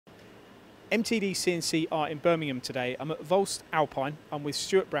MTDCNC are in Birmingham today. I'm at Volst Alpine. I'm with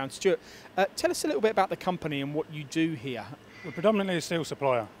Stuart Brown. Stuart, tell us a little bit about the company and what you do here. We're predominantly a steel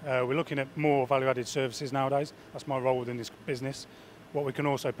supplier. We're looking at more value-added services nowadays. That's my role within this business. What we can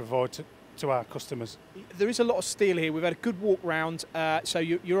also provide to our customers. There is a lot of steel here. We've had a good walk round. So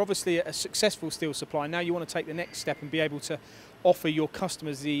you're obviously a successful steel supplier. Now you want to take the next step and be able to offer your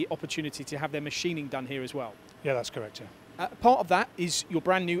customers the opportunity to have their machining done here as well. Yeah, that's correct, yeah. Part of that is your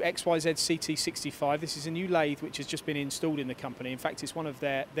brand new XYZ CT 65. This is a new lathe which has just been installed in the company. In fact, it's one of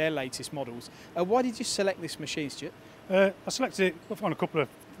their latest models. Why did you select this machine, Stuart? I selected it on a couple of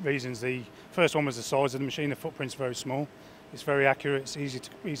reasons. The first one was the size of the machine. The footprint's very small. It's very accurate. It's easy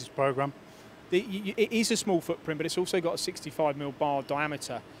to program. It is a small footprint, but it's also got a 65mm bar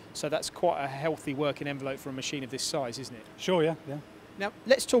diameter. So that's quite a healthy working envelope for a machine of this size, isn't it? Sure, yeah. Now,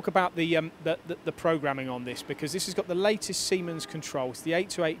 let's talk about the programming on this, because this has got the latest Siemens controls, the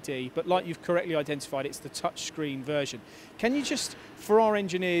 828D, but like you've correctly identified, it's the touchscreen version. Can you just, for our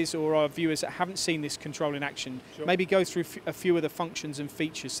engineers or our viewers that haven't seen this control in action, Sure. maybe go through a few of the functions and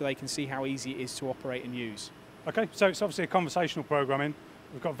features so they can see how easy it is to operate and use? Okay, so it's obviously a conversational programming.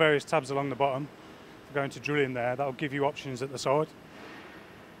 We've got various tabs along the bottom. If we're going to drill in there, that'll give you options at the side.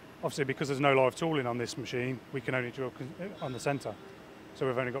 Obviously, because there's no live tooling on this machine, we can only drill on the centre. So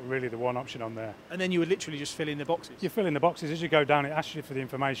we've only got really the one option on there. And then you would literally just fill in the boxes? You fill in the boxes. As you go down, it asks you for the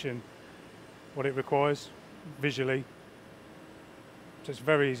information, what it requires, visually. So it's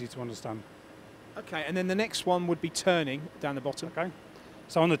very easy to understand. Okay, and then the next one would be turning down the bottom. Okay.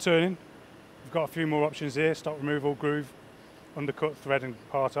 So on the turning, we've got a few more options here: stock removal, groove, undercut, thread and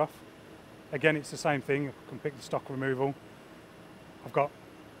part off. Again, it's the same thing. I can pick the stock removal. I've got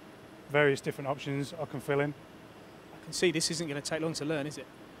various different options I can fill in. I can see this isn't going to take long to learn, is it?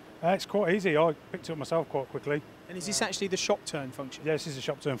 It's quite easy. I picked it up myself quite quickly. And is this actually the shop turn function? Yeah, this is the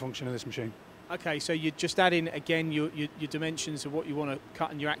shop turn function of this machine. Okay, so you just add in again your dimensions of what you want to cut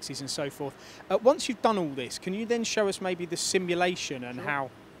and your axes and so forth. Once you've done all this, can you then show us maybe the simulation and Sure.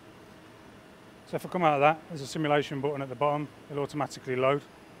 how? So if I come out of that, there's a simulation button at the bottom. It'll automatically load.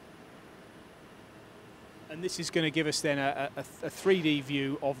 And this is going to give us then a 3D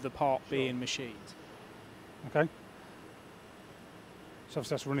view of the part Sure. being machined. Okay. So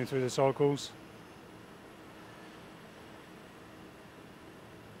obviously that's running through the cycles.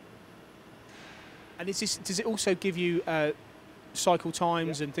 And does it also give you cycle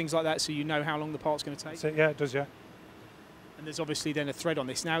times Yeah. and things like that, so you know how long the part's going to take? That's it, yeah, it does, yeah. And there's obviously then a thread on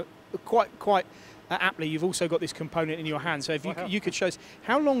this. Now, quite aptly, you've also got this component in your hand. So if you could show us,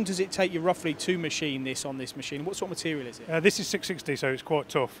 how long does it take you roughly to machine this on this machine? What sort of material is it? This is 660, so it's quite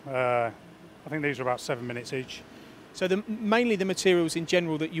tough. I think these are about 7 minutes each. So mainly the materials in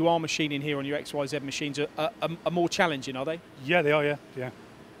general that you are machining here on your XYZ machines are more challenging, are they? Yeah, they are, yeah.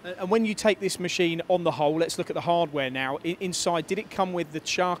 And when you take this machine on the whole, let's look at the hardware now. Inside, did it come with the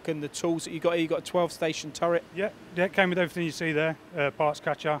chuck and the tools that you got here? You got a 12-station turret? Yeah, it came with everything you see there. Parts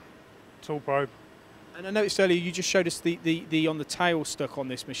catcher, tool probe. And I noticed earlier you just showed us the on the tail stuck on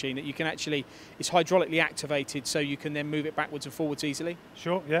this machine that you can actually, it's hydraulically activated, so you can then move it backwards and forwards easily?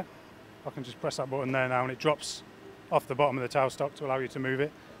 Sure, yeah. I can just press that button there now and it drops off the bottom of the tail stock to allow you to move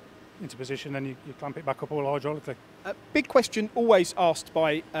it into position, then you clamp it back up all hydraulically. Big question always asked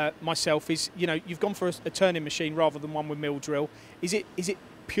by myself is, you've gone for a turning machine rather than one with mill drill. Is it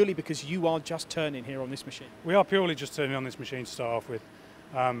purely because you are just turning here on this machine? We are purely just turning on this machine to start off with.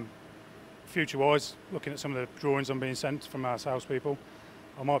 Future-wise, looking at some of the drawings I'm being sent from our salespeople,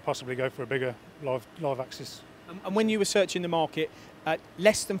 I might possibly go for a bigger live axis. And when you were searching the market,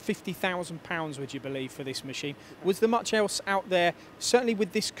 less than £50,000, would you believe, for this machine? Was there much else out there, certainly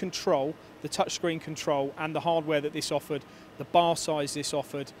with this control, the touchscreen control and the hardware that this offered, the bar size this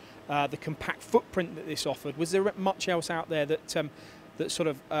offered, the compact footprint that this offered, was there much else out there that sort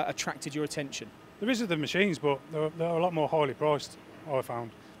of attracted your attention? There is other machines, but they're a lot more highly priced, I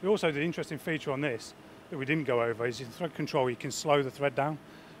found. Also, the interesting feature on this that we didn't go over is in thread control, you can slow the thread down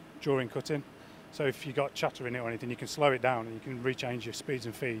during cutting. So if you've got chatter in it or anything, you can slow it down and you can rechange your speeds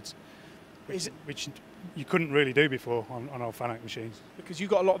and feeds, which you couldn't really do before on old Fanuc machines. Because you've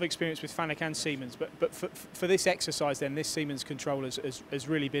got a lot of experience with Fanuc and Siemens, but for this exercise then, this Siemens control has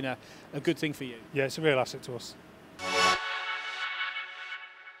really been a good thing for you? Yeah, it's a real asset to us.